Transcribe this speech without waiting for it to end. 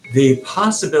The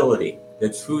possibility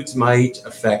that foods might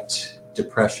affect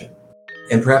depression,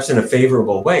 and perhaps in a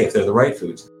favorable way if they're the right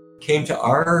foods, came to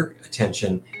our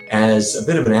attention as a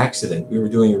bit of an accident. We were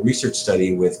doing a research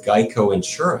study with Geico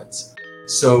Insurance.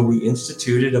 So we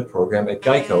instituted a program at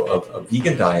Geico of a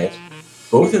vegan diet,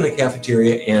 both in the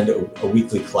cafeteria and a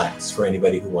weekly class for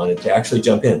anybody who wanted to actually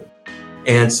jump in.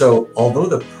 And so although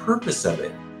the purpose of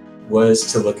it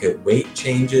was to look at weight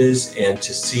changes and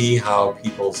to see how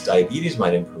people's diabetes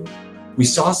might improve, we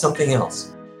saw something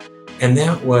else. And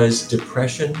that was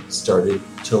depression started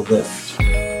to lift.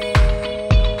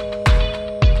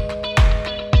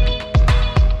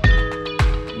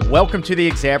 Welcome to the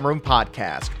Exam Room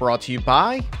Podcast, brought to you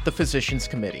by the Physicians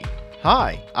Committee.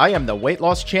 Hi, I am the weight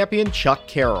loss champion, Chuck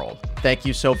Carroll. Thank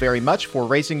you so very much for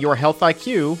raising your health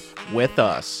IQ with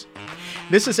us.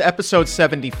 This is episode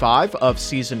 75 of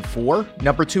season 4,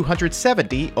 number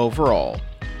 270 overall.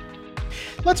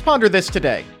 Let's ponder this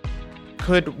today.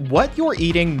 Could what you're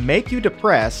eating make you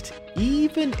depressed,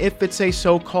 even if it's a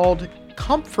so-called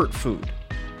comfort food?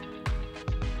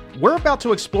 We're about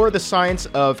to explore the science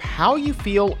of how you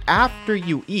feel after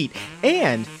you eat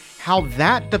and how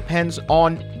that depends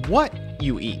on what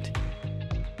you eat.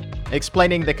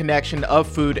 Explaining the connection of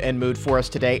food and mood for us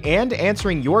today and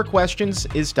answering your questions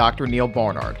is Dr. Neal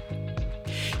Barnard.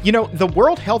 You know, the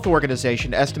World Health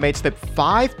Organization estimates that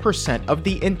 5% of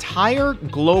the entire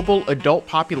global adult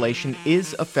population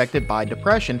is affected by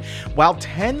depression, while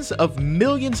tens of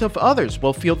millions of others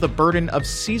will feel the burden of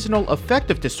seasonal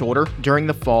affective disorder during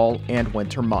the fall and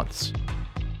winter months.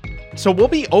 So we'll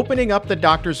be opening up the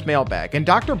doctor's mailbag, and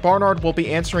Dr. Barnard will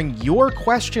be answering your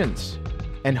questions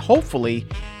and hopefully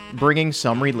bringing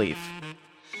some relief.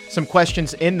 Some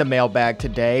questions in the mailbag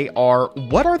today are,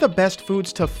 what are the best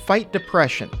foods to fight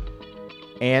depression?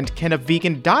 And can a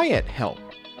vegan diet help?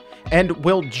 And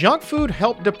will junk food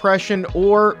help depression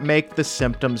or make the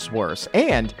symptoms worse?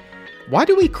 And why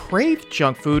do we crave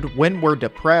junk food when we're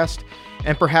depressed?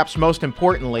 And perhaps most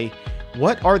importantly,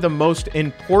 what are the most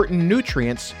important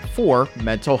nutrients for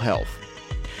mental health?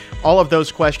 All of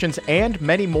those questions and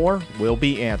many more will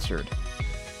be answered.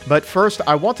 But first,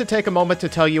 I want to take a moment to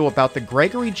tell you about the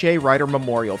Gregory J. Reiter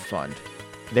Memorial Fund.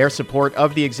 Their support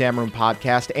of the Exam Room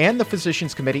Podcast and the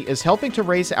Physicians Committee is helping to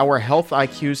raise our health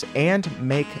IQs and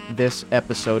make this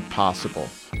episode possible.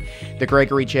 The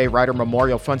Gregory J. Reiter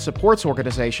Memorial Fund supports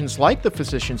organizations like the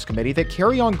Physicians Committee that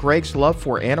carry on Greg's love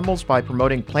for animals by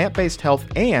promoting plant-based health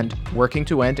and working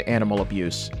to end animal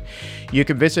abuse. You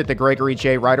can visit the Gregory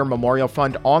J. Reiter Memorial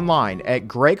Fund online at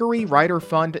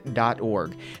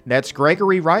gregoryreiterfund.org. That's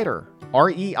Gregory Reiter,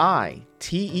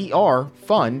 R-E-I-T-E-R,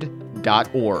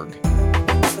 fund.org.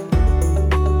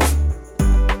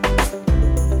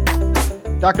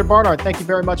 Dr. Barnard, thank you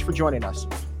very much for joining us.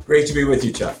 Great to be with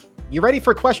you, Chuck. You ready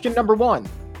for question number 1?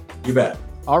 You bet.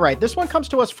 All right, this one comes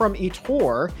to us from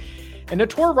Etor, and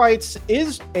Etor writes,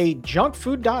 is a junk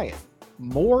food diet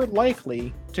more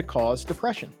likely to cause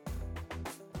depression?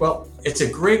 Well, it's a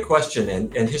great question,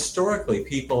 and historically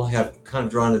people have kind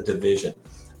of drawn a division.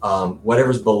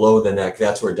 Whatever's below the neck,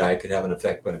 that's where diet could have an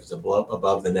effect, but if it's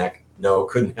above the neck, no, it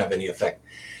couldn't have any effect.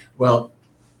 Well,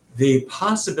 the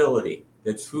possibility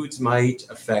that foods might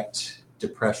affect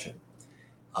depression,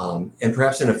 and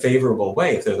perhaps in a favorable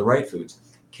way if they're the right foods,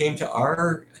 came to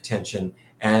our attention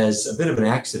as a bit of an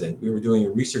accident. We were doing a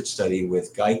research study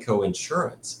with Geico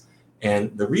Insurance.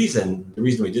 And the reason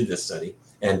we did this study,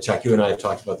 and Chuck, you and I have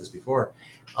talked about this before,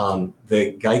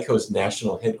 the Geico's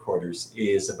national headquarters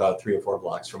is about 3 or 4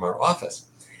 blocks from our office.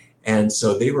 And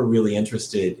so they were really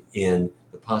interested in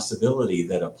the possibility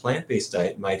that a plant-based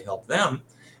diet might help them,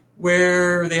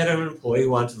 where they had an employee who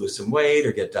wanted to lose some weight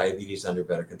or get diabetes under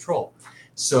better control.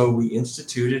 So we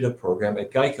instituted a program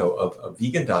at Geico of a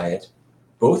vegan diet,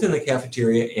 both in the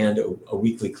cafeteria and a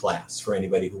weekly class for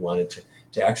anybody who wanted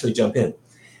to actually jump in.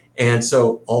 And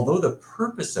so although the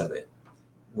purpose of it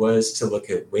was to look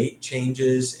at weight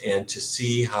changes and to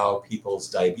see how people's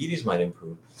diabetes might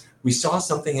improve, we saw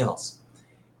something else.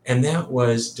 And that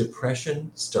was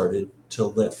depression started to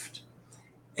lift.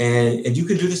 And you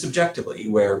can do this objectively,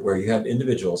 where you have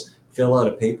individuals fill out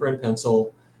a paper and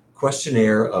pencil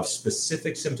questionnaire of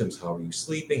specific symptoms. How are you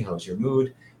sleeping? How's your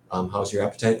mood? How's your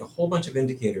appetite? A whole bunch of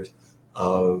indicators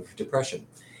of depression.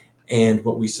 And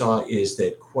what we saw is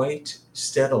that quite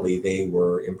steadily they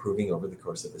were improving over the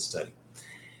course of the study.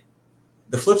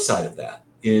 The flip side of that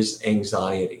is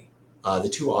anxiety. The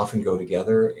two often go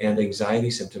together, and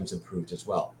anxiety symptoms improved as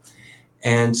well.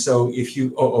 And so if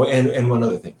you, and one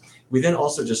other thing, we then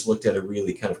also just looked at a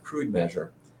really kind of crude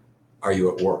measure. Are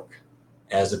you at work?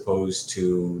 As opposed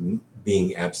to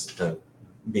being absent.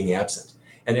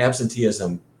 And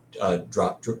absenteeism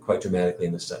dropped quite dramatically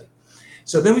in the study.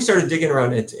 So then we started digging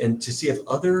around and to see if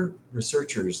other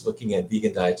researchers looking at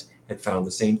vegan diets had found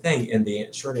the same thing. And the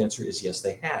short answer is yes,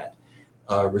 they had.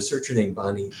 A researcher named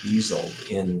Bonnie Biesold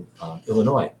in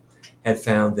Illinois had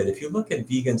found that if you look at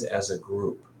vegans as a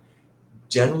group,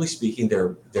 generally speaking,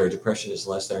 their depression is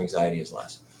less, their anxiety is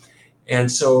less. And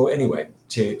so anyway,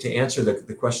 to answer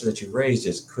the question that you raised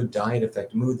is, could diet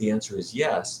affect mood? The answer is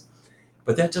yes,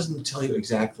 but that doesn't tell you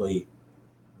exactly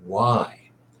why.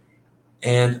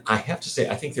 And I have to say,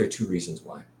 I think there are two reasons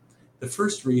why. The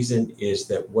first reason is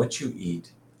that what you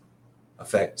eat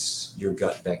affects your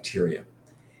gut bacteria,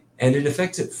 and it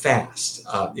affects it fast.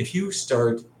 If you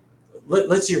start,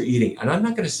 let's say you're eating, and I'm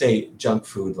not going to say junk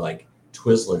food like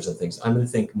Twizzlers and things. I'm going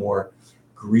to think more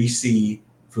greasy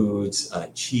foods,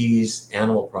 cheese,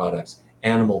 animal products,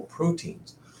 animal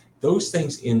proteins. Those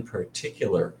things in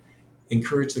particular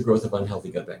encourage the growth of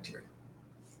unhealthy gut bacteria.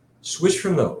 Switch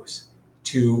from those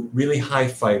to really high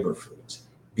fiber foods,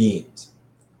 beans,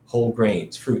 whole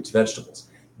grains, fruits, vegetables.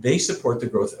 They support the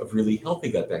growth of really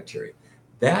healthy gut bacteria.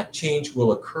 That change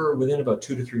will occur within about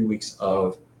 2 to 3 weeks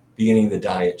of beginning the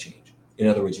diet change. In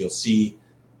other words, you'll see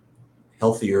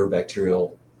healthier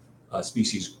bacterial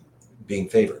species being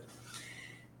favored.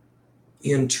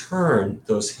 In turn,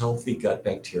 those healthy gut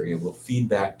bacteria will feed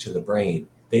back to the brain.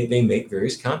 They make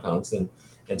various compounds, and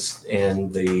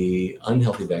the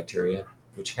unhealthy bacteria,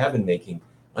 which have been making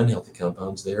unhealthy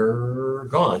compounds, they're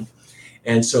gone.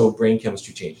 And so brain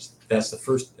chemistry changes. That's the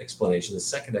first explanation. The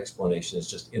second explanation is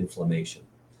just inflammation.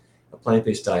 A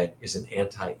plant-based diet is an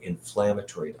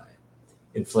anti-inflammatory diet.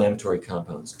 Inflammatory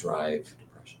compounds drive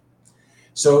depression.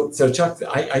 So Chuck,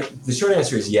 the short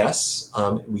answer is yes.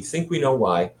 We think we know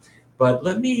why, but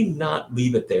let me not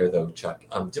leave it there though, Chuck.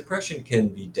 Depression can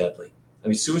be deadly. I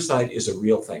mean, suicide is a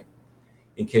real thing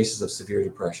in cases of severe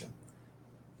depression.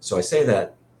 So I say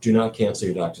that, do not cancel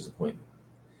your doctor's appointment.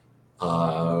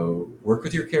 Work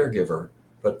with your caregiver,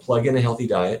 but plug in a healthy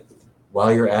diet.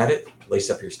 While you're at it, lace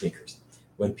up your sneakers.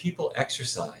 When people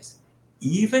exercise,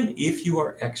 even if you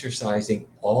are exercising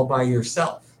all by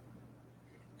yourself,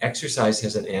 exercise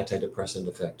has an antidepressant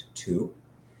effect too.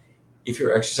 If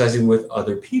you're exercising with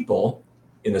other people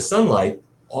in the sunlight,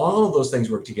 all of those things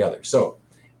work together. So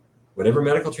whatever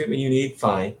medical treatment you need,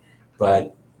 fine,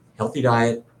 but healthy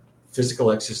diet,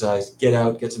 physical exercise, get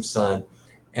out, get some sun,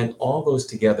 and all those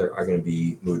together are going to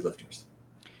be mood lifters.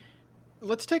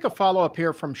 Let's take a follow-up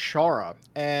here from Shara.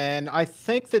 And I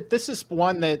think that this is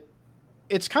one that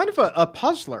it's kind of a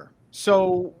puzzler.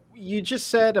 So you just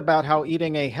said about how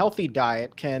eating a healthy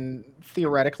diet can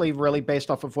theoretically, really based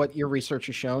off of what your research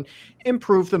has shown,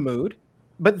 improve the mood.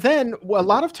 But then a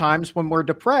lot of times when we're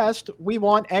depressed, we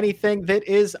want anything that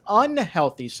is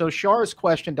unhealthy. So Shara's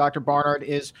question, Dr. Barnard,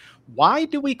 is why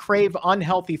do we crave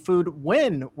unhealthy food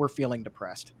when we're feeling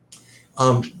depressed?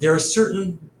 There are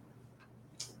certain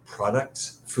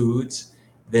products, foods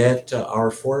that our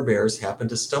forebears happen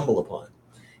to stumble upon.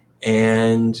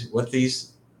 And what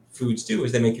these foods do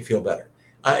is they make you feel better.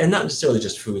 And not necessarily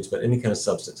just foods, but any kind of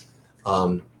substance.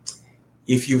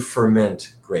 If you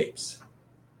ferment grapes,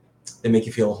 they make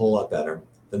you feel a whole lot better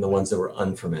than the ones that were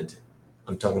unfermented.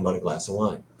 I'm talking about a glass of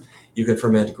wine. You can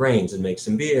ferment grains and make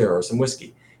some beer or some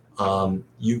whiskey.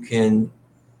 You can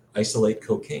isolate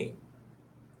cocaine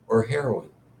or heroin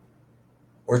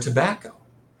or tobacco.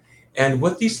 And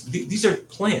what these are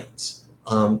plants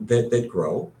that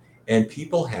grow, and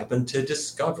people happen to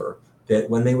discover that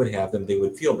when they would have them, they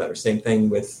would feel better. Same thing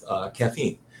with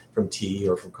caffeine from tea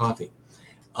or from coffee.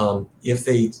 If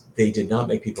they did not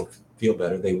make people feel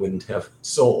better, they wouldn't have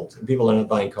sold. People are not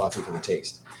buying coffee for the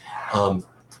taste.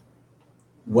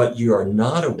 What you are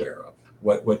not aware of,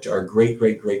 what our great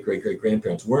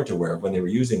grandparents weren't aware of when they were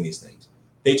using these things,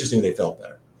 they just knew they felt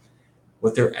better.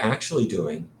 What they're actually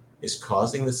doing is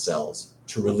causing the cells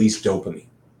to release dopamine.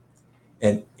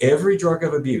 And every drug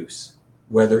of abuse,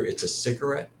 whether it's a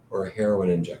cigarette or a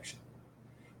heroin injection,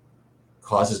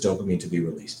 causes dopamine to be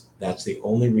released. That's the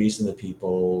only reason that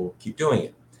people keep doing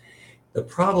it. The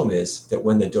problem is that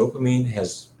when the dopamine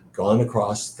has gone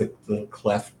across the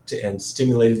cleft and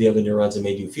stimulated the other neurons and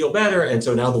made you feel better, and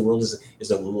so now the world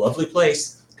is a lovely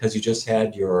place because you just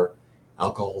had your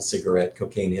alcohol, cigarette,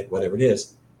 cocaine hit, whatever it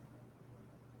is,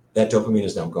 that dopamine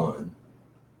is now gone.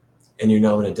 And you're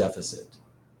now in a deficit.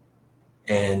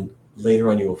 And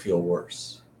later on you will feel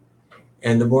worse.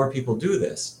 And the more people do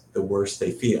this, the worse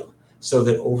they feel. So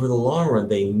that over the long run,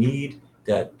 they need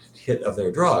that hit of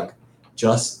their drug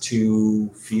just to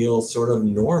feel sort of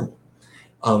normal.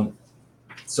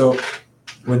 So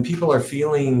when people are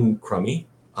feeling crummy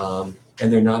and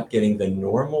they're not getting the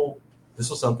this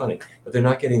will sound funny, but they're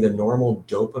not getting the normal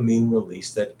dopamine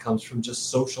release that comes from just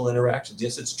social interactions.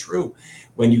 Yes, it's true.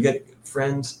 When you get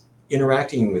friends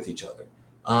interacting with each other,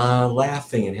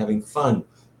 laughing and having fun,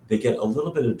 they get a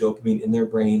little bit of dopamine in their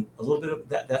brain, a little bit of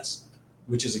that's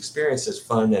which is experienced as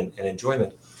fun and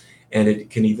enjoyment. And it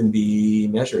can even be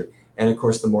measured. And of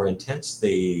course, the more intense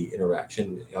the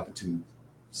interaction up to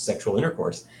sexual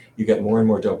intercourse, you get more and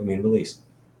more dopamine release.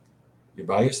 You're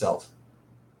by yourself,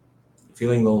 you're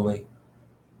feeling lonely,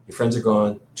 your friends are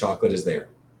gone, chocolate is there.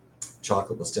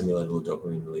 Chocolate will stimulate a little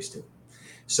dopamine release too.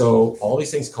 So all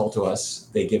these things call to us,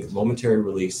 they give momentary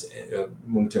release,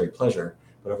 momentary pleasure,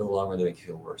 but over the long run, they make you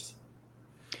feel worse.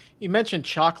 You mentioned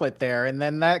chocolate there, and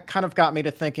then that kind of got me to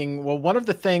thinking, well, one of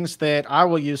the things that I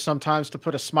will use sometimes to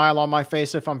put a smile on my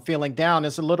face if I'm feeling down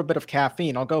is a little bit of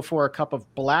caffeine. I'll go for a cup of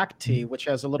black tea, which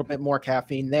has a little bit more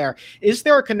caffeine there. Is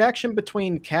there a connection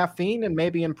between caffeine and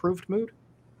maybe improved mood?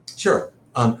 Sure.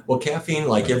 Well, caffeine,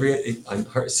 I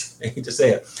hate to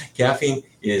say it, caffeine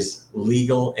is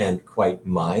legal and quite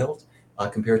mild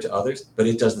compared to others, but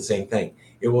it does the same thing.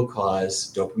 It will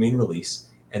cause dopamine release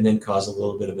and then cause a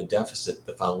little bit of a deficit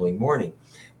the following morning,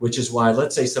 which is why,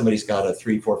 let's say somebody's got a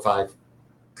 3, 4, 5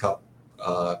 cup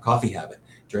coffee habit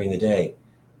during the day.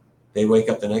 They wake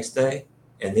up the next day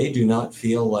and they do not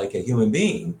feel like a human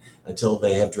being until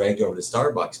they have dragged over to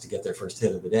Starbucks to get their first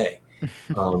hit of the day.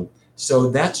 So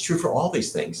that's true for all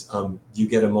these things. You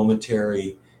get a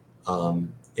momentary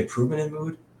improvement in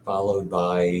mood followed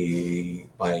by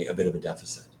a bit of a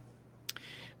deficit.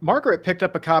 Margaret picked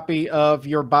up a copy of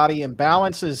Your Body in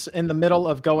Balance, is in the middle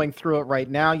of going through it right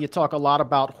now. You talk a lot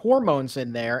about hormones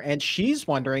in there, and she's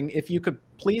wondering if you could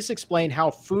please explain how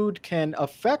food can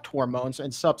affect hormones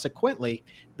and subsequently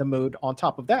the mood on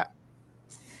top of that.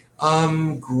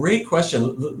 Great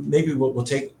question. Maybe we'll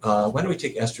take, why don't we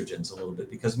take estrogens a little bit?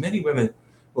 Because many women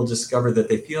will discover that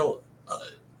they feel,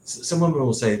 some women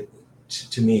will say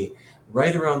to me,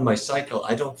 right around my cycle,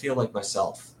 I don't feel like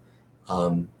myself.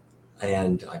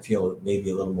 And I feel maybe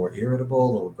a little more irritable,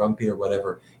 a little grumpy or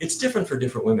whatever. It's different for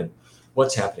different women.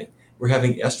 What's happening? We're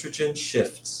having estrogen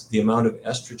shifts. The amount of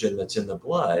estrogen that's in the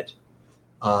blood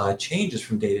changes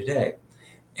from day to day.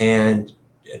 And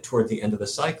toward the end of the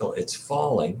cycle, it's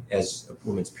falling as a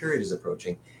woman's period is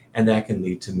approaching, and that can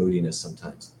lead to moodiness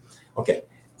sometimes. Okay,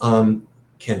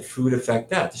 can food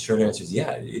affect that? The short answer is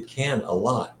yeah, it can a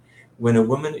lot. When a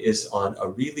woman is on a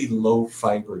really low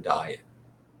fiber diet,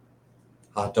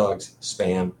 hot dogs,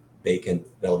 Spam, bacon,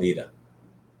 Velveeta,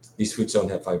 these foods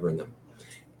don't have fiber in them.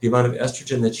 The amount of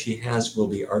estrogen that she has will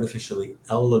be artificially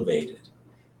elevated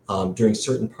during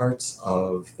certain parts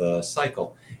of the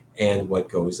cycle. And what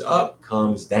goes up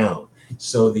comes down.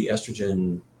 So the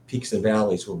estrogen peaks and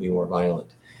valleys will be more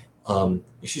violent.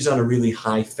 If she's on a really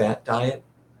high fat diet,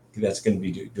 that's going to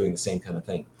be doing the same kind of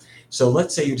thing. So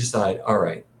let's say you decide, all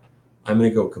right, I'm going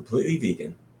to go completely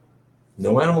vegan,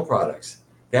 no animal products.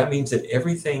 That means that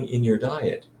everything in your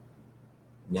diet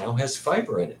now has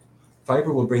fiber in it.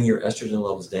 Fiber will bring your estrogen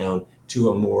levels down to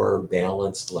a more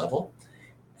balanced level.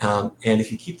 And if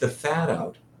you keep the fat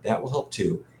out, that will help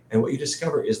too. And what you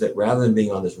discover is that rather than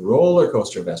being on this roller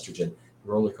coaster of estrogen,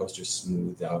 the roller coaster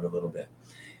smoothed out a little bit.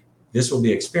 This will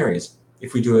be experienced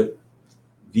if we do it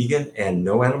vegan and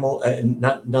no animal,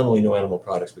 not only no animal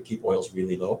products, but keep oils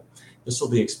really low. This will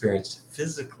be experienced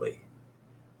physically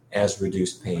as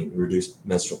reduced pain, reduced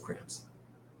menstrual cramps.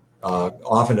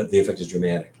 Often the effect is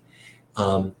dramatic.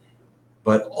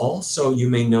 But also you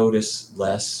may notice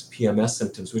less PMS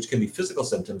symptoms, which can be physical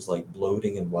symptoms like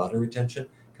bloating and water retention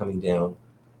coming down,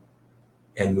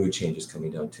 and mood changes coming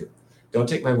down too. Don't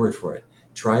take my word for it.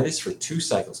 Try this for 2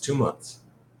 cycles, 2 months.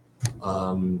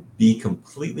 Be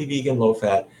completely vegan, low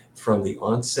fat from the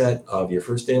onset of your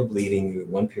first day of bleeding,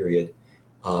 1 period,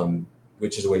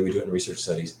 which is the way we do it in research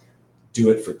studies.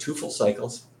 Do it for 2 full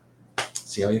cycles.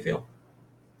 See how you feel.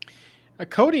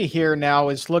 Cody here now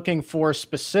is looking for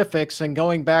specifics and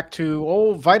going back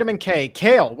to vitamin K.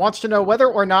 Kale wants to know whether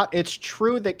or not it's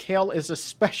true that kale is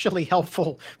especially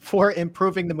helpful for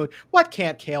improving the mood. What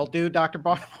can't kale do, Dr.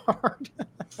 Barnard?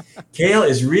 Kale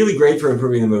is really great for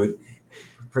improving the mood,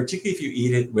 particularly if you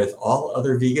eat it with all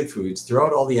other vegan foods. Throw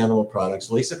out all the animal products,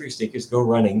 lace up your sneakers, go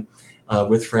running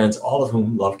with friends, all of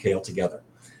whom love kale together.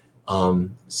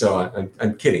 So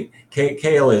I'm kidding.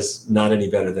 Kale is not any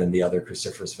better than the other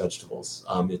cruciferous vegetables.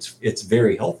 It's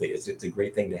very healthy. It's a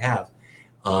great thing to have.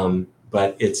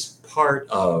 But it's part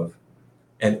of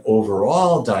an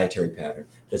overall dietary pattern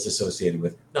that's associated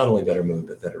with not only better mood,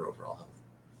 but better overall health.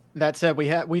 That said,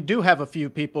 we do have a few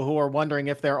people who are wondering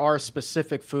if there are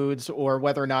specific foods or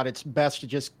whether or not it's best to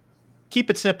just keep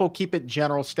it simple, keep it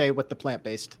general, stay with the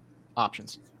plant-based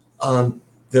options.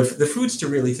 The foods to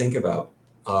really think about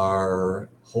are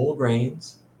whole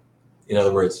grains. In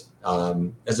other words,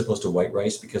 as opposed to white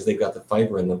rice, because they've got the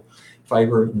fiber in them.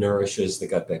 Fiber nourishes the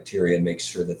gut bacteria and makes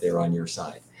sure that they're on your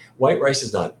side. White rice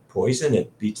is not poison.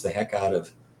 It beats the heck out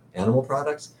of animal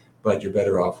products, but you're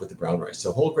better off with the brown rice.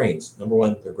 So whole grains, number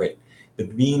one, they're great. The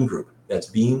bean group, that's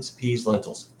beans, peas,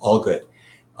 lentils, all good.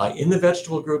 In the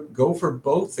vegetable group, go for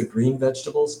both the green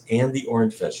vegetables and the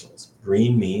orange vegetables.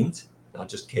 Green means not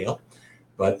just kale,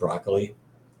 but broccoli,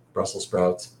 Brussels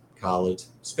sprouts, collards,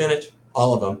 spinach,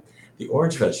 all of them. The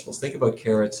orange vegetables, think about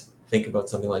carrots, think about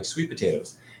something like sweet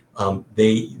potatoes.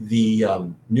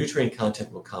 The nutrient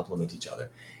content will complement each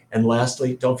other. And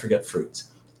lastly, don't forget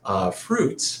fruits.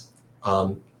 Fruits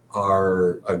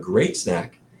are a great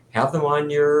snack. Have them on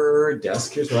your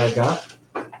desk. Here's what I've got.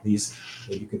 These,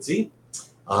 that you can see.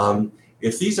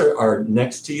 If these are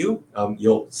next to you,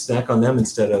 you'll snack on them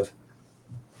instead of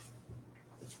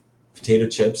potato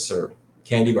chips or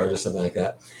candy bars or something like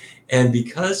that. And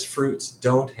because fruits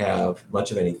don't have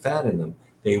much of any fat in them,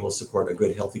 they will support a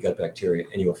good, healthy gut bacteria,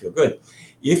 and you will feel good.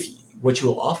 What you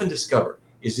will often discover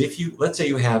is let's say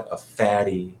you have a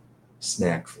fatty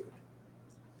snack food,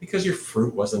 because your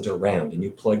fruit wasn't around and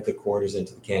you plugged the quarters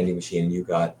into the candy machine and you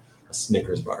got a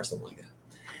Snickers bar or something like that.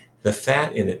 The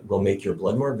fat in it will make your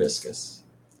blood more viscous.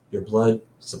 Your blood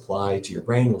supply to your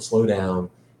brain will slow down,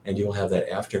 and you'll have that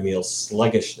after meal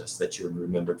sluggishness that you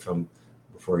remembered from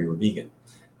before you were vegan.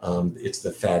 It's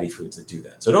the fatty foods that do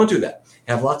that. So don't do that.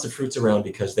 Have lots of fruits around,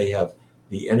 because they have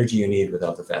the energy you need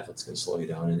without the fat that's going to slow you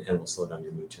down, and will slow down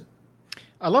your mood too.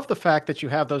 I love the fact that you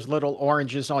have those little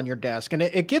oranges on your desk. And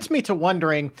it gets me to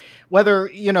wondering whether,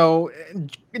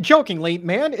 jokingly,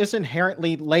 man is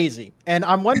inherently lazy. And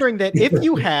I'm wondering that if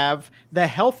you have the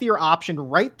healthier option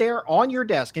right there on your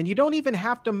desk, and you don't even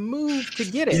have to move to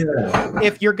get it,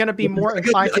 if you're going to be more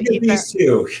inclined to eat these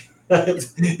two.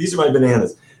 These are my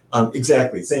bananas.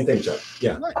 Exactly. Same thing, Chuck.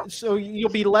 Yeah. Right. So you'll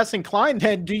be less inclined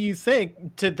then, do you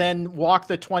think, to then walk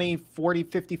the 20, 40,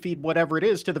 50 feet, whatever it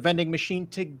is, to the vending machine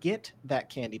to get that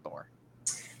candy bar?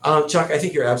 Chuck, I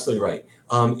think you're absolutely right.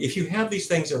 If you have these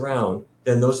things around,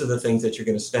 then those are the things that you're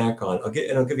going to snack on. I'll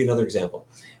give you another example.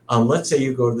 Let's say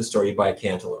you go to the store, you buy a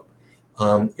cantaloupe.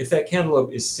 If that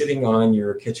cantaloupe is sitting on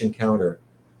your kitchen counter,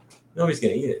 nobody's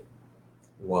going to eat it.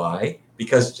 Why?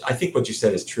 Because I think what you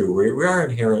said is true. We are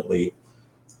inherently,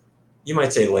 you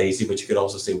might say lazy, but you could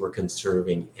also say we're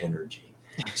conserving energy.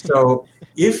 So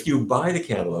if you buy the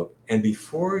cantaloupe, and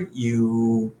before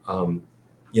you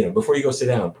go sit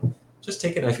down, just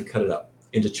take a knife and cut it up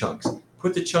into chunks.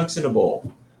 Put the chunks in a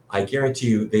bowl. I guarantee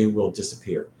you they will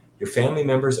disappear. Your family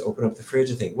members open up the fridge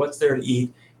and think, what's there to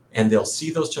eat? And they'll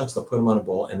see those chunks, they'll put them on a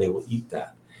bowl, and they will eat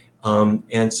that.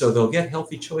 And so they'll get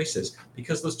healthy choices,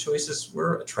 because those choices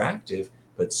were attractive,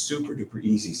 but super duper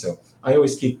easy. So I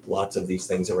always keep lots of these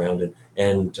things around,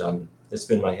 and it's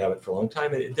been my habit for a long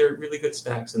time. And they're really good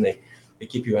snacks, and they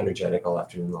keep you energetic all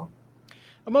afternoon long.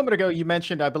 A moment ago, you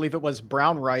mentioned, I believe it was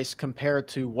brown rice compared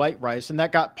to white rice, and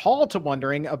that got Paul to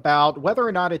wondering about whether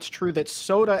or not it's true that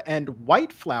soda and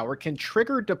white flour can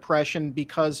trigger depression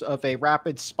because of a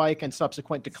rapid spike and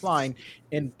subsequent decline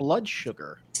in blood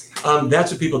sugar.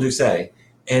 That's what people do say,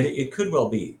 and it could well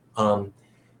be.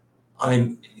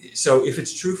 So if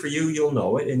it's true for you, you'll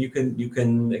know it, and you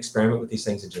can experiment with these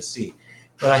things and just see.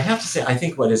 But I have to say, I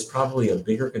think what is probably a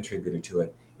bigger contributor to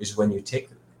it is when you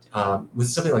take with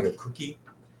something like a cookie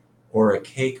or a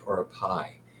cake or a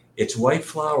pie. It's white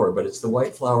flour, but it's the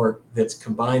white flour that's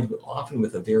combined often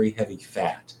with a very heavy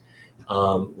fat,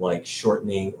 like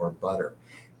shortening or butter.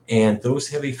 And those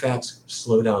heavy fats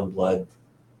slow down blood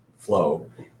flow.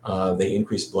 They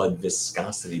increase blood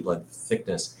viscosity, blood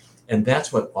thickness. And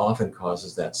that's what often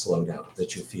causes that slowdown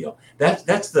that you feel.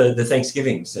 That's the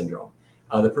Thanksgiving syndrome.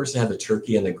 The person had the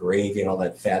turkey and the gravy and all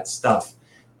that fat stuff,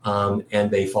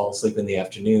 and they fall asleep in the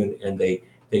afternoon, and they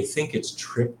think it's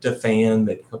tryptophan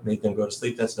that made them go to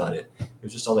sleep. That's not it. It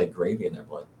was just all that gravy in their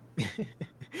blood.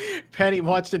 Penny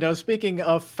wants to know, speaking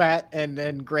of fat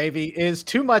and gravy, is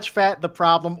too much fat the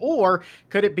problem, or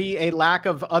could it be a lack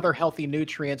of other healthy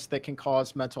nutrients that can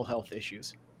cause mental health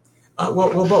issues?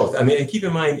 Well, both. I mean, and keep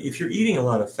in mind, if you're eating a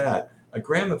lot of fat, a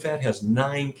gram of fat has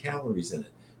 9 calories in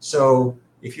it. So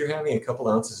if you're having a couple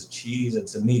ounces of cheese and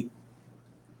some meat,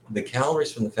 the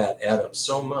calories from the fat add up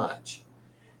so much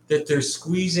that they're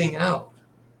squeezing out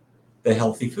the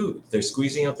healthy food. They're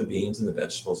squeezing out the beans and the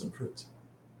vegetables and fruits.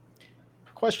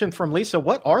 Question from Lisa: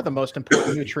 what are the most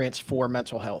important nutrients for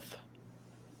mental health?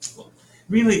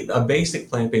 Really, a basic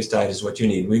plant-based diet is what you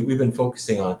need. We've been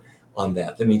focusing on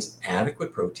that. That means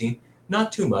adequate protein,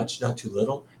 not too much, not too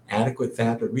little, adequate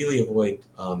fat, but really avoid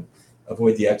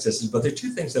avoid the excesses. But there are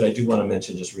two things that I do want to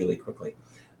mention just really quickly.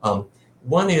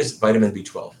 One is vitamin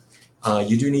B12.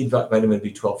 You do need vitamin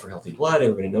B12 for healthy blood.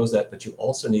 Everybody knows that, but you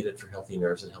also need it for healthy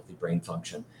nerves and healthy brain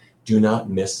function. Do not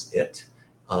miss it.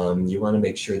 You want to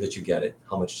make sure that you get it.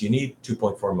 How much do you need?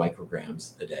 2.4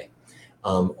 micrograms a day.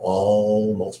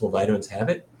 All multiple vitamins have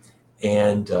it.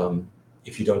 And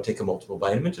if you don't take a multiple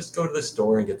vitamin, just go to the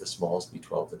store and get the smallest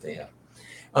B12 that they have.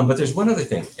 But there's one other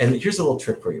thing, and here's a little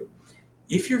trick for you.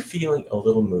 If you're feeling a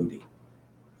little moody,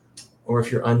 or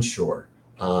if you're unsure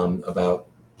about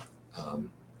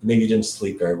maybe you didn't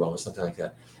sleep very well or something like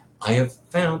that, I have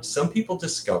found some people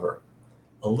discover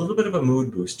a little bit of a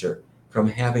mood booster from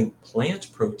having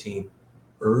plant protein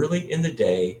early in the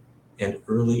day and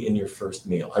early in your first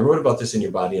meal. I wrote about this in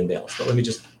Your Body in Balance, but let me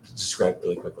just describe it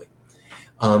really quickly.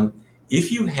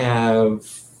 If you have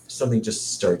something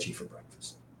just starchy for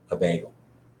breakfast, a bagel,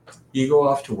 you go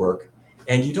off to work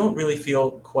and you don't really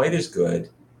feel quite as good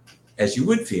as you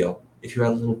would feel if you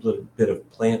had a little bit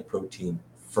of plant protein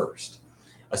first.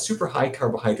 A super high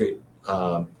carbohydrate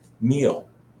meal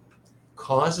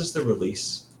causes the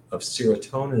release of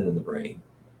serotonin in the brain,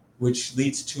 which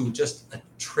leads to just a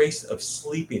trace of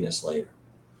sleepiness later.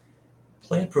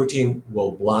 Plant protein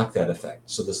will block that effect,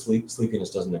 so the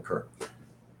sleepiness doesn't occur.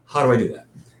 How do I do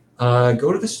that?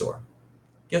 Go to the store,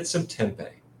 get some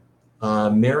tempeh,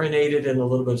 marinate it in a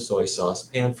little bit of soy sauce,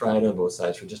 pan fried on both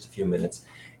sides for just a few minutes,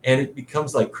 and it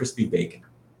becomes like crispy bacon.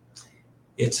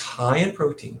 It's high in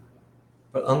protein,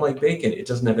 but unlike bacon, it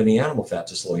doesn't have any animal fat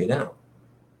to slow you down.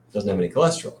 It doesn't have any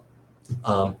cholesterol.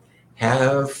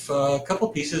 Have a couple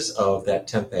pieces of that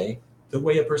tempeh, the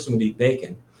way a person would eat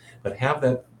bacon, but have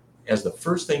that as the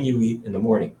first thing you eat in the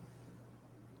morning.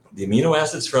 The amino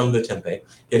acids from the tempeh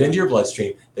get into your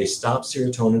bloodstream. They stop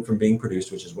serotonin from being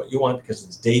produced, which is what you want because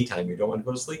it's daytime. You don't want to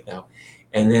go to sleep now.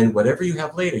 And then whatever you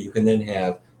have later, you can then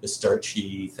have the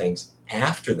starchy things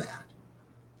after that,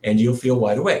 and you'll feel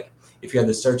wide awake. If you have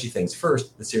the starchy things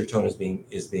first, the serotonin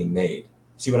is being made.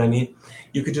 See what I mean?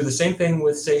 You could do the same thing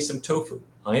with, say, some tofu,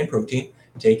 high in protein.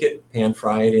 Take it, pan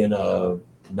fry it in a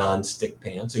non-stick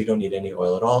pan, so you don't need any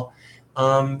oil at all.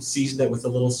 Season it with a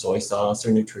little soy sauce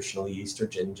or nutritional yeast or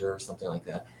ginger or something like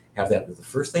that. Have that as the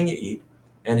first thing you eat,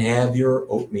 and have your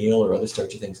oatmeal or other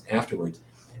starchy things afterwards.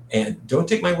 And don't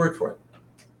take my word for it.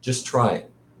 Just try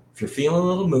it. If you're feeling a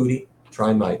little moody,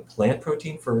 try my plant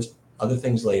protein first, other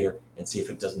things later, and see if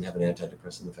it doesn't have an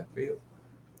antidepressant effect for you.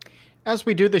 As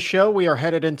we do the show, we are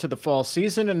headed into the fall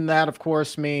season, and that, of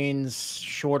course, means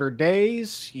shorter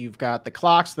days. You've got the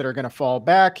clocks that are going to fall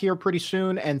back here pretty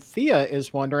soon, and Thea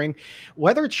is wondering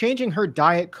whether changing her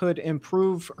diet could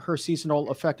improve her seasonal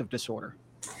affective disorder.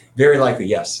 Very likely,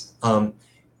 yes.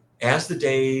 As the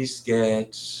days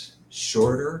get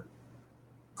shorter,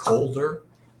 colder,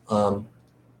 a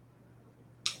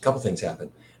couple things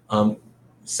happen.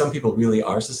 Some people really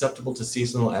are susceptible to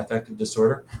seasonal affective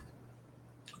disorder.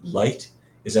 Light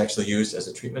is actually used as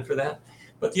a treatment for that.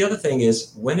 But the other thing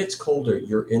is, when it's colder,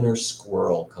 your inner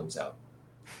squirrel comes out.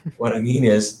 What I mean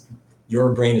is,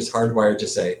 your brain is hardwired to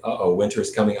say, uh-oh, winter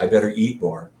is coming, I better eat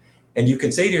more. And you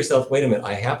can say to yourself, wait a minute,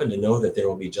 I happen to know that there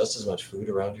will be just as much food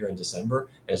around here in December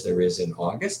as there is in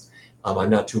August.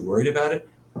 I'm not too worried about it.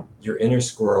 Your inner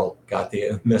squirrel got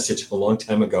the message a long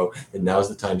time ago that now's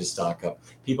the time to stock up.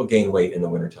 People gain weight in the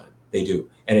wintertime. They do.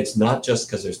 And it's not just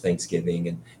because there's Thanksgiving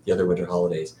and the other winter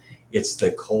holidays. It's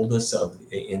the coldness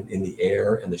in the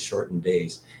air and the shortened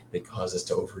days that cause us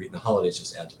to overeat. And the holidays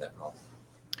just add to that problem.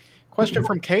 Question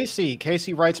from Casey.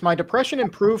 Casey writes, my depression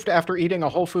improved after eating a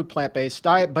whole food plant-based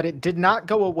diet, but it did not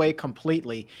go away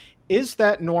completely. Is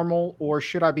that normal, or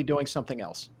should I be doing something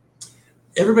else?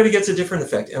 Everybody gets a different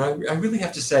effect. And I really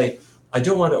have to say, I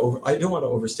don't want to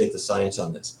overstate the science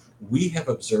on this. We have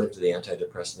observed the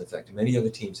antidepressant effect, and many other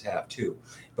teams have too,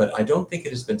 but I don't think it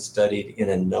has been studied in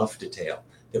enough detail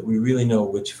that we really know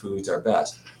which foods are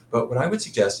best. But what I would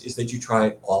suggest is that you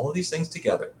try all of these things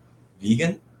together.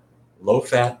 Vegan, low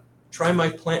fat, try my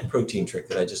plant protein trick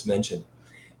that I just mentioned.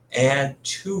 Add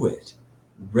to it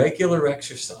regular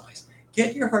exercise.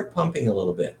 Get your heart pumping a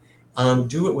little bit.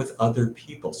 Do it with other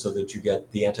people so that you get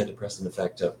the antidepressant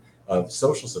effect of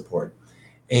social support.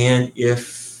 And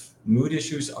if mood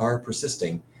issues are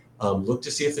persisting, look to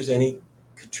see if there's any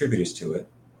contributors to it.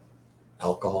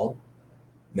 Alcohol,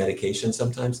 medication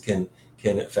sometimes can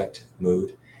affect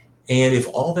mood. And if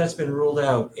all that's been ruled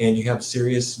out and you have a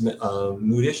serious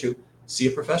mood issue, see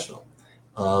a professional.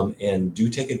 And do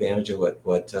take advantage of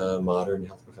what modern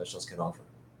health professionals can offer.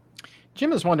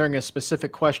 Jim is wondering a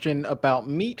specific question about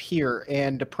meat here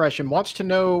and depression. Wants to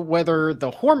know whether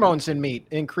the hormones in meat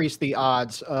increase the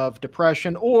odds of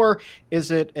depression, or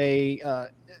is it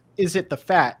is it the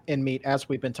fat in meat as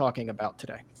we've been talking about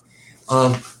today?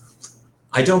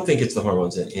 I don't think it's the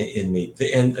hormones in meat.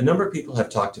 And a number of people have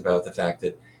talked about the fact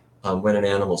that when an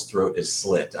animal's throat is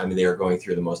slit, I mean, they are going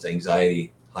through the most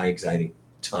high anxiety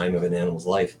time of an animal's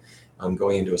life.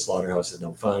 Going into a slaughterhouse is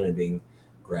no fun, and being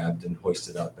grabbed and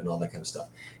hoisted up and all that kind of stuff.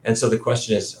 And so the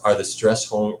question is, are the stress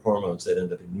hormones that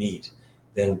end up in meat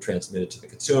then transmitted to the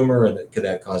consumer, and could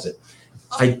that cause it?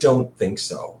 I don't think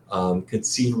so.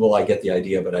 Conceivable, I get the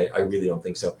idea, but I really don't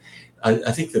think so.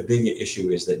 I think the big issue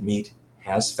is that meat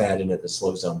has fat in it that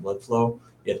slows down blood flow.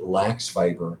 It lacks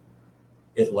fiber.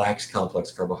 It lacks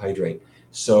complex carbohydrate.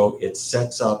 So it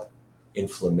sets up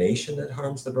inflammation that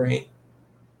harms the brain.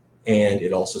 And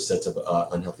it also sets up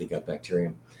unhealthy gut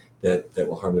bacterium that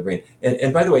will harm the brain.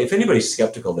 And by the way, if anybody's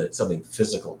skeptical that something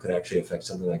physical could actually affect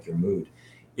something like your mood,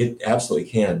 it absolutely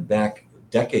can. Back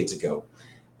decades ago,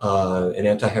 an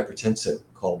antihypertensive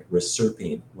called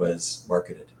reserpine was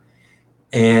marketed.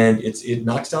 And it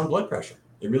knocks down blood pressure.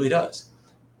 It really does.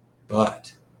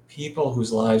 But people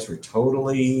whose lives were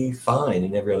totally fine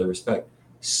in every other respect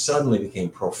suddenly became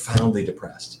profoundly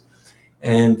depressed.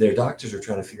 And their doctors were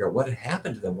trying to figure out what had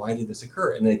happened to them. Why did this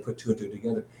occur? And they put two and two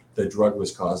together. The drug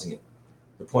was causing it.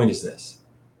 The point is this.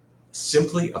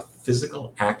 Simply a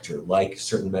physical actor like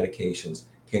certain medications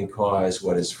can cause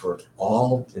what is, for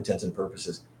all intents and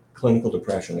purposes, clinical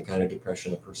depression, the kind of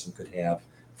depression a person could have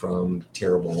from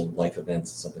terrible life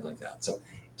events, something like that. So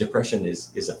depression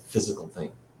is a physical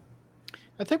thing.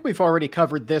 I think we've already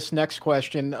covered this next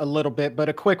question a little bit, but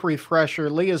a quick refresher.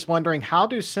 Lee is wondering, how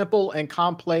do simple and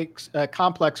complex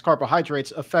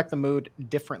carbohydrates affect the mood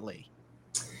differently?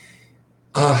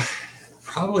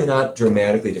 Probably not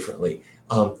dramatically differently.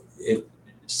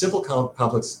 Simple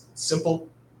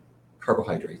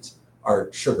carbohydrates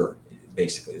are sugar,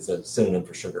 basically. It's a synonym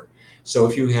for sugar. So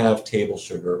if you have table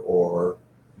sugar or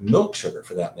milk sugar,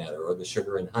 for that matter, or the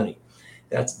sugar in honey,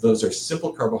 those are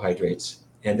simple carbohydrates.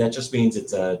 And that just means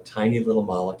it's a tiny little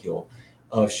molecule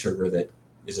of sugar that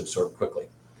is absorbed quickly.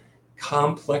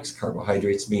 Complex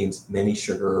carbohydrates means many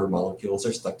sugar molecules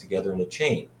are stuck together in a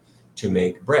chain to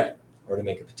make bread or to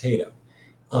make a potato.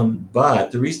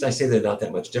 But the reason I say they're not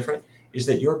that much different is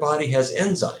that your body has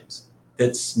enzymes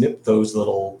that snip those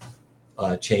little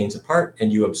chains apart,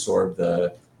 and you absorb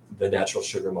the natural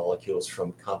sugar molecules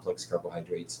from complex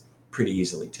carbohydrates pretty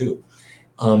easily too.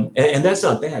 And that's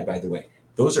not bad, by the way.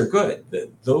 Those are good.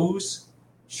 Those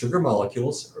sugar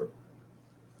molecules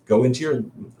go into your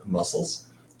muscles,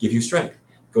 give you strength.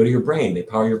 Go to your brain, they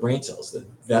power your brain cells.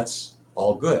 That's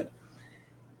all good.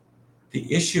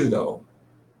 The issue, though,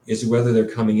 is whether they're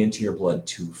coming into your blood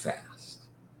too fast.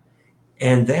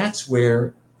 And that's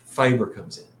where fiber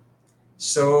comes in.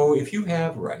 So if you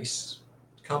have rice,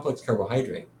 complex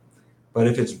carbohydrate, but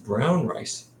if it's brown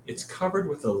rice, it's covered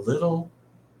with a little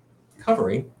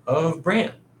covering of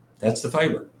bran. That's the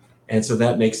fiber. And so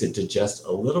that makes it digest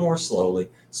a little more slowly.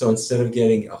 So instead of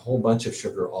getting a whole bunch of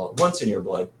sugar all at once in your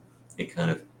blood, it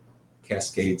kind of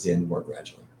cascades in more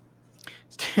gradually.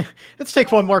 Let's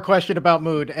take one more question about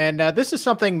mood. And this is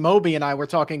something Moby and I were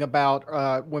talking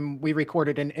about when we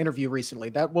recorded an interview recently.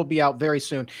 That will be out very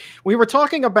soon. We were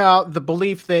talking about the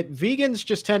belief that vegans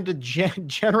just tend to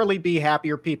generally be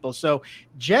happier people. So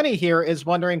Jenny here is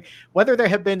wondering whether there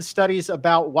have been studies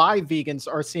about why vegans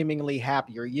are seemingly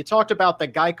happier. You talked about the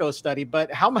Geico study,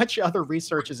 but how much other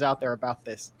research is out there about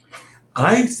this?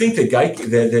 I think that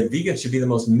vegans should be the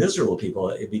most miserable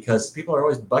people, because people are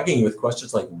always bugging you with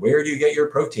questions like, where do you get your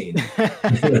protein? So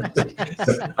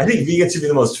I think vegans should be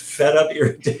the most fed up,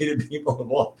 irritated people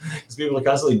of all, because people are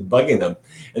constantly bugging them,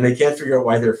 and they can't figure out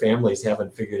why their families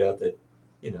haven't figured out that,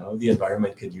 the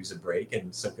environment could use a break,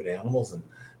 and so could animals, and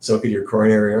so could your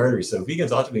coronary arteries. So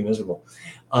vegans ought to be miserable.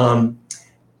 In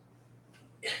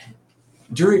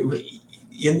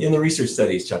the research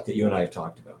studies, Chuck, that you and I have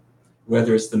talked about,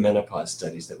 whether it's the menopause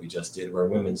studies that we just did, where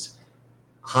women's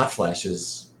hot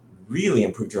flashes really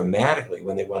improved dramatically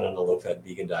when they went on a low-fat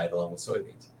vegan diet along with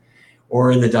soybeans,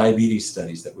 or in the diabetes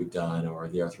studies that we've done, or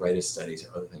the arthritis studies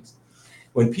or other things.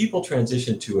 When people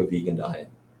transition to a vegan diet,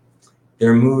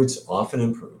 their moods often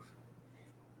improve.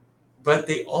 But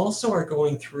they also are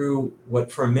going through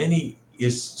what for many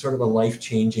is sort of a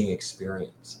life-changing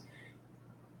experience,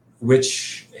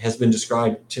 which has been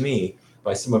described to me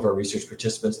by some of our research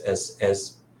participants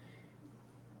as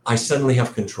I suddenly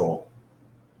have control.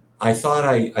 I thought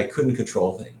I couldn't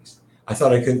control things. I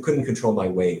thought I couldn't control my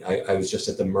weight. I was just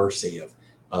at the mercy of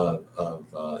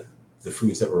the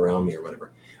foods that were around me or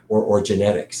whatever, or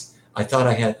genetics. I thought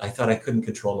I couldn't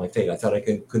control my fate. I thought I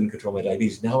couldn't control my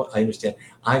diabetes. Now I understand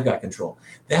I've got control.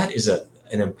 That is an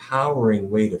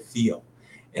empowering way to feel.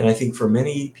 And I think for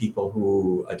many people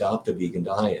who adopt a vegan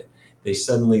diet, they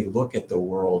suddenly look at the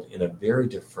world in a very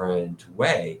different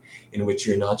way, in which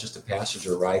you're not just a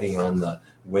passenger riding on the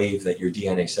wave that your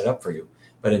DNA set up for you,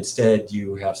 but instead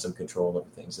you have some control over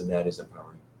things, and that is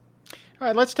empowering. All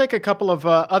right, let's take a couple of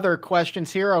other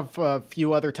questions here of a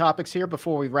few other topics here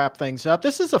before we wrap things up.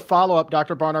 This is a follow-up,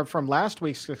 Dr. Barnard, from last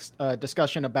week's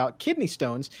discussion about kidney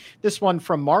stones. This one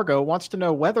from Margot wants to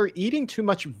know whether eating too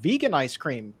much vegan ice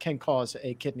cream can cause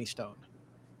a kidney stone.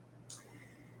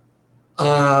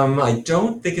 I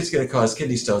don't think it's going to cause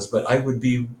kidney stones, but I would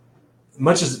be,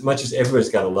 much as everybody's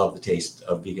got to love the taste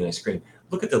of vegan ice cream,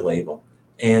 look at the label.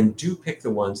 And do pick the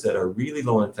ones that are really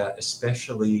low in fat,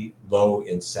 especially low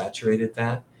in saturated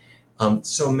fat.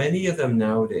 So many of them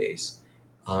nowadays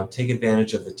take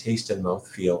advantage of the taste and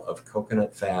mouthfeel of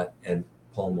coconut fat and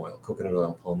palm oil, coconut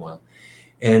oil, palm oil.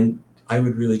 And I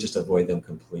would really just avoid them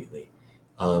completely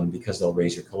because they'll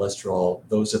raise your cholesterol.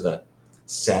 Those are the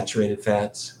saturated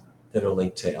fats that are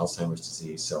linked to Alzheimer's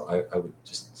disease. So I would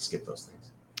just skip those things.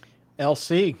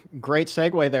 LC, great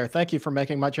segue there. Thank you for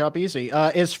making my job easy.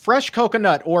 Is fresh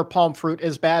coconut or palm fruit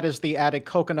as bad as the added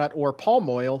coconut or palm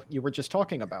oil you were just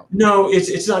talking about? No,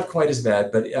 it's not quite as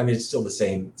bad, but I mean, it's still the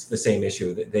same. It's the same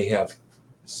issue. They have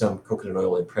some coconut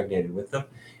oil impregnated with them.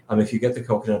 If you get the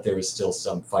coconut, there is still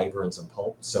some fiber and some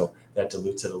pulp, so that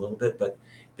dilutes it a little bit. But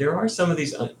there are some of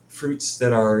these fruits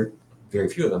that are, very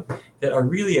few of them, that are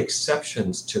really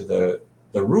exceptions to the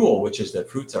rule, which is that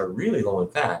fruits are really low in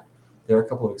fat. There are a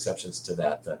couple of exceptions to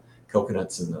that, the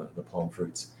coconuts and the palm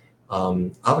fruits.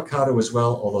 Avocado as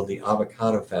well, although the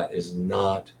avocado fat is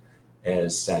not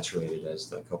as saturated as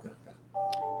the coconut fat.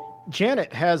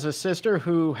 Janet has a sister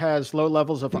who has low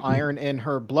levels of iron in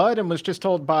her blood and was just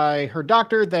told by her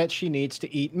doctor that she needs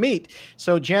to eat meat.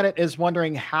 So Janet is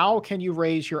wondering, how can you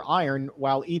raise your iron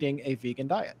while eating a vegan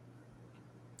diet?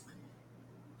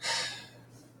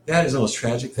 That is the most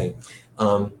tragic thing.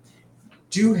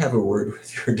 Do have a word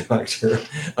with your doctor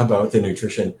about the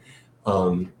nutrition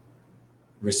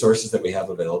resources that we have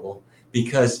available,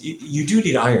 because you do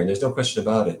need iron. There's no question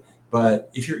about it.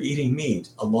 But if you're eating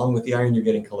meat, along with the iron, you're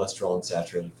getting cholesterol and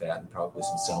saturated fat and probably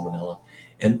some salmonella.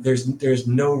 And there's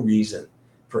no reason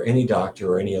for any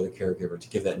doctor or any other caregiver to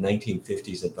give that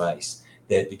 1950s advice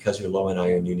that because you're low in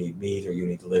iron, you need meat or you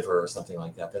need liver or something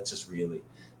like that. That's just really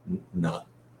not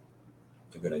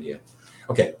a good idea.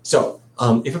 Okay, so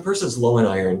if a person's low in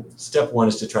iron, step one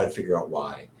is to try to figure out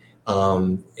why.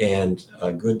 And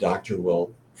a good doctor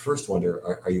will first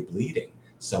wonder, are you bleeding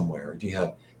somewhere? Do you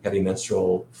have heavy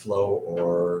menstrual flow,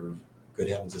 or good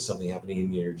heavens, is something happening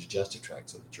in your digestive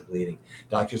tract so that you're bleeding?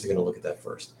 Doctors are going to look at that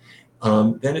first.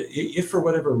 Then if for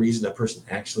whatever reason a person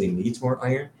actually needs more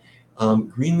iron,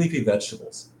 green leafy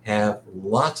vegetables have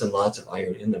lots and lots of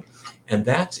iron in them. And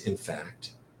that's in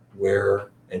fact where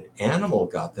an animal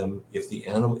got them. If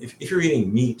you're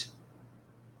eating meat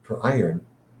for iron,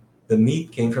 the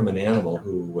meat came from an animal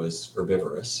who was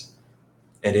herbivorous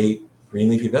and ate green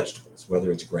leafy vegetables,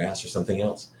 whether it's grass or something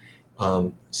else.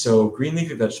 So green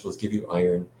leafy vegetables give you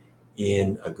iron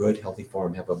in a good, healthy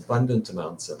form, have abundant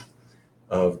amounts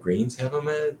of greens. You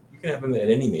can have them at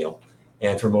any meal.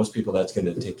 And for most people, that's going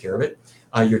to take care of it.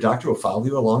 Your doctor will follow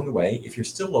you along the way. If you're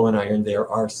still low in iron, there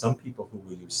are some people who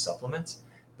will use supplements,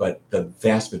 but the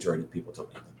vast majority of people don't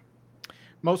need them.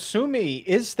 Mosumi,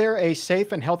 is there a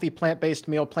safe and healthy plant-based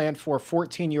meal plan for a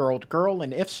 14-year-old girl?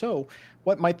 And if so,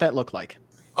 what might that look like?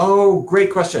 Oh,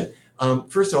 great question.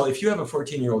 First of all, if you have a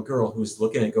 14-year-old girl who's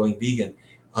looking at going vegan,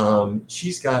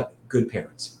 she's got good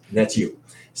parents, and that's you.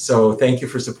 So thank you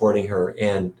for supporting her,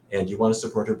 and you want to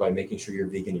support her by making sure you're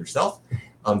vegan yourself.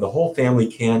 The whole family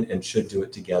can and should do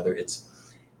it together. It's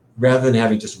rather than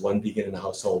having just one vegan in the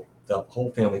household, the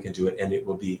whole family can do it, and it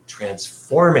will be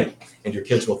transforming. And your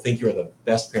kids will think you're the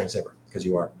best parents ever, because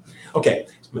you are. Okay,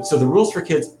 so the rules for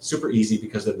kids, super easy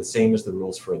because they're the same as the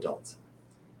rules for adults.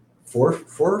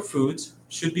 Four foods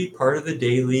should be part of the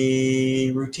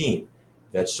daily routine: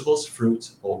 vegetables,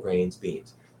 fruits, whole grains,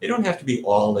 beans. They don't have to be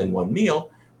all in one meal,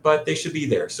 but they should be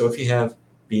there. So if you have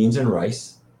beans and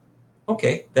rice,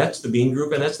 okay, that's the bean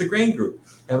group and that's the grain group.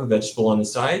 Have a vegetable on the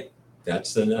side,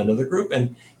 that's another group.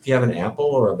 And if you have an apple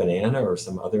or a banana or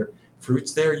some other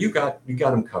fruits there, you got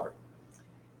them covered.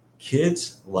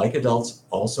 Kids, like adults,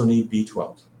 also need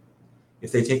B12.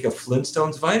 If they take a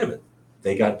Flintstones vitamin,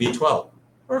 they got B12.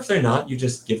 Or if they're not, you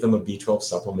just give them a B12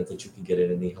 supplement that you can get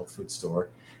at any health food store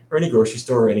or any grocery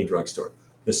store or any drugstore.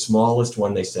 The smallest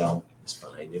one they sell is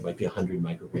fine. It might be 100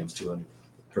 micrograms, 200,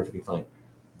 perfectly fine.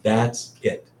 That's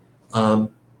it.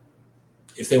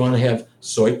 If they want to have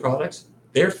soy products,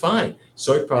 they're fine.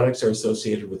 Soy products are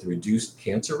associated with reduced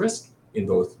cancer risk in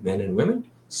both men and women.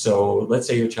 So let's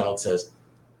say your child says,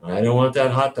 I don't want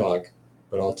that hot dog,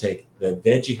 but I'll take the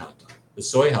veggie hot dog, the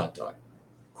soy hot dog.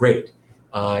 Great.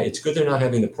 It's good they're not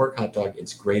having the pork hot dog.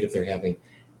 It's great if they're having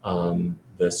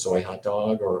the soy hot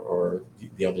dog or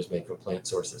the others made from plant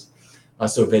sources.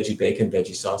 So veggie bacon,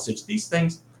 veggie sausage, these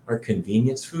things are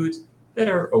convenience foods that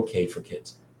are okay for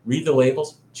kids. Read the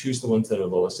labels, choose the ones that are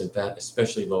lowest in fat,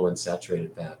 especially low in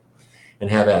saturated fat, and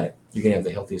have at it. You're going to have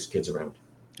the healthiest kids around.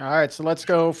 All right, so let's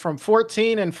go from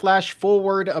 14 and flash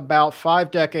forward about 5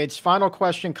 decades. Final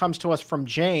question comes to us from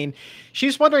Jane.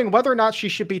 She's wondering whether or not she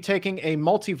should be taking a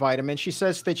multivitamin. She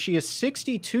says that she is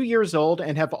 62 years old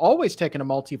and have always taken a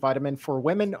multivitamin for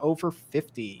women over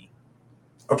 50.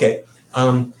 Okay,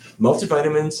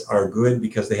 multivitamins are good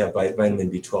because they have vitamin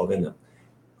B12 in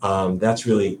them. That's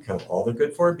really kind of all they're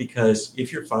good for, because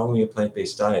if you're following a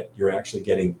plant-based diet, you're actually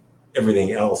getting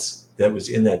everything else that was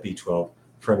in that B12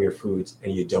 from your foods,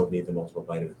 and you don't need the multiple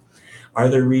vitamin. Are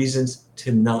there reasons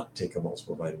to not take a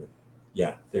multiple vitamin?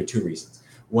 Yeah, there are 2 reasons.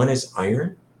 One is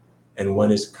iron and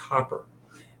one is copper.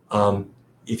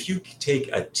 If you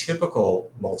take a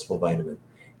typical multiple vitamin,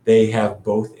 they have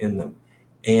both in them.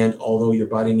 And although your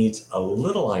body needs a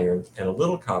little iron and a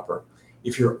little copper,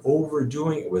 if you're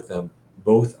overdoing it with them,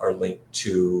 both are linked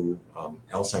to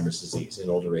Alzheimer's disease in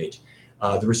older age.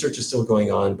 The research is still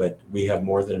going on, but we have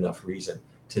more than enough reason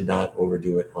to not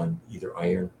overdo it on either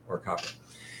iron or copper.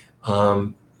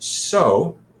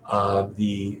 So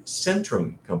the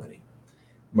Centrum company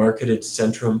marketed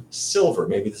Centrum Silver.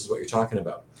 Maybe this is what you're talking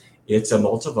about. It's a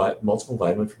multiple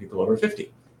vitamin for people over 50,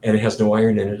 and it has no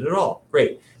iron in it at all.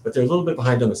 Great, but they're a little bit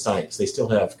behind on the science. They still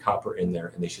have copper in there,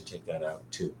 and they should take that out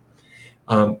too.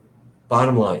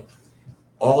 Bottom line,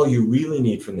 all you really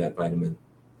need from that vitamin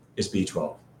is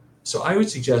B12. So I would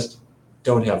suggest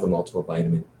don't have the multiple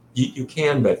vitamin. You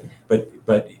can, but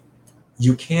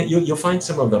you can't. You'll find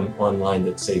some of them online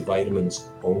that say vitamins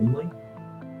only.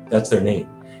 That's their name,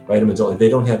 vitamins only. They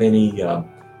don't have any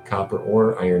copper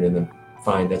or iron in them.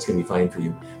 Fine, that's going to be fine for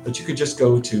you. But you could just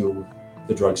go to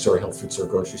the drugstore, health food store,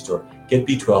 grocery store, get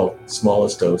B12,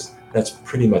 smallest dose. That's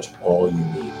pretty much all you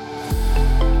need.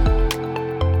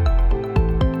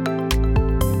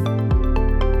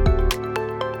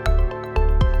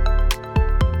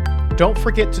 Don't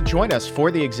forget to join us for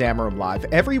the Exam Room Live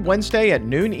every Wednesday at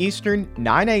noon Eastern,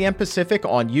 9 a.m. Pacific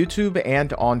on YouTube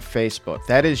and on Facebook.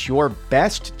 That is your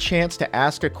best chance to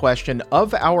ask a question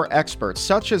of our experts,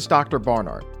 such as Dr.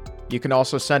 Barnard. You can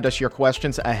also send us your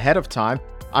questions ahead of time.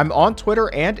 I'm on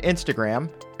Twitter and Instagram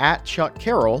at Chuck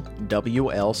Carroll,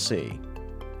 WLC.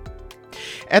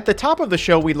 At the top of the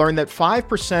show, we learned that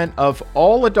 5% of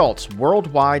all adults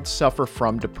worldwide suffer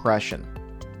from depression.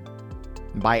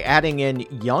 By adding in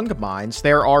young minds,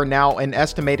 there are now an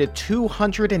estimated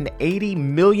 280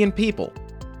 million people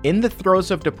in the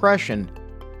throes of depression,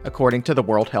 according to the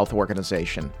World Health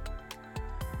Organization.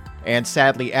 And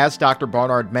sadly, as Dr.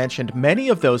 Barnard mentioned, many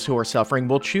of those who are suffering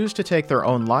will choose to take their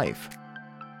own life.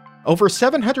 Over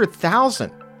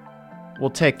 700,000 will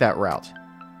take that route,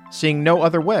 seeing no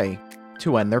other way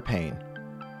to end their pain.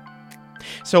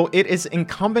 So it is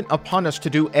incumbent upon us to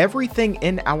do everything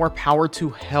in our power to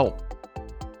help.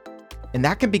 And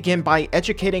that can begin by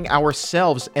educating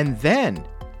ourselves and then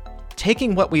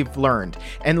taking what we've learned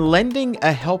and lending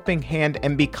a helping hand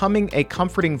and becoming a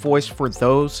comforting voice for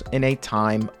those in a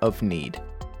time of need.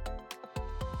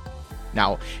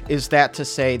 Now, is that to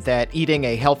say that eating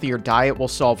a healthier diet will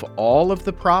solve all of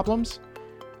the problems?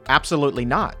 Absolutely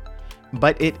not.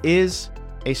 But it is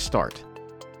a start.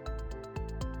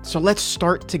 So let's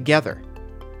start together.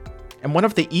 And one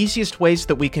of the easiest ways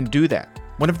that we can do that,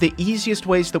 one of the easiest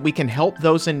ways that we can help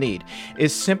those in need,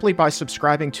 is simply by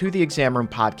subscribing to the Exam Room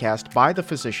Podcast by the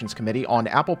Physicians Committee on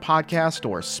Apple Podcast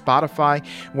or Spotify,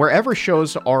 wherever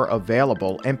shows are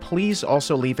available. And please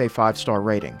also leave a 5-star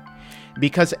rating,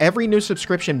 because every new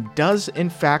subscription does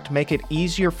in fact make it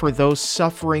easier for those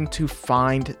suffering to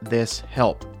find this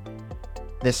help.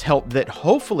 This help that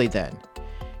hopefully then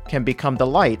can become the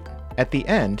light at the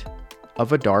end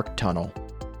of a dark tunnel.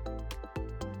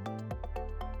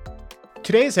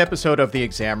 Today's episode of the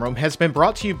Exam Room has been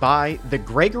brought to you by the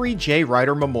Gregory J.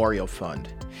 Ryder Memorial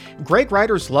Fund. Greg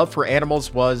Ryder's love for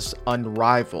animals was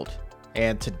unrivaled,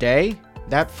 and today,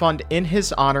 that fund in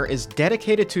his honor is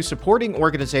dedicated to supporting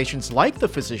organizations like the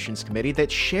Physicians Committee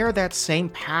that share that same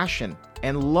passion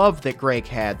and love that Greg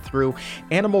had through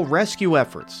animal rescue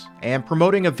efforts and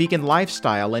promoting a vegan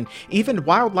lifestyle and even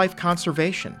wildlife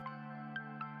conservation.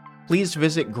 Please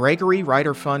visit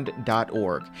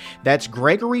GregoryRyderFund.org. That's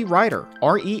Gregory Ryder,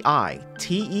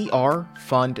 R-E-I-T-E-R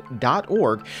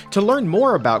Fund.org, to learn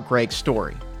more about Greg's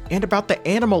story and about the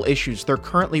animal issues they're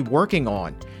currently working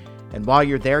on, And while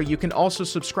you're there, you can also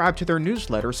subscribe to their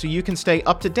newsletter so you can stay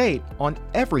up to date on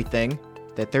everything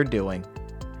that they're doing.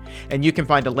 And you can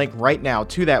find a link right now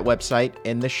to that website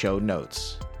in the show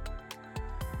notes.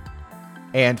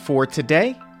 And for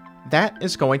today, that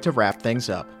is going to wrap things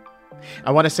up.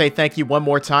 I want to say thank you one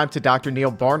more time to Dr.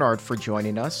 Neal Barnard for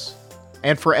joining us.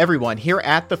 And for everyone here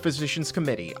at the Physicians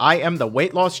Committee, I am the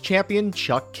weight loss champion,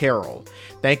 Chuck Carroll.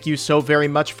 Thank you so very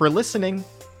much for listening.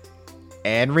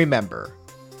 And remember,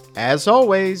 as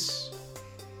always,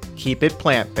 keep it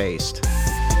plant-based.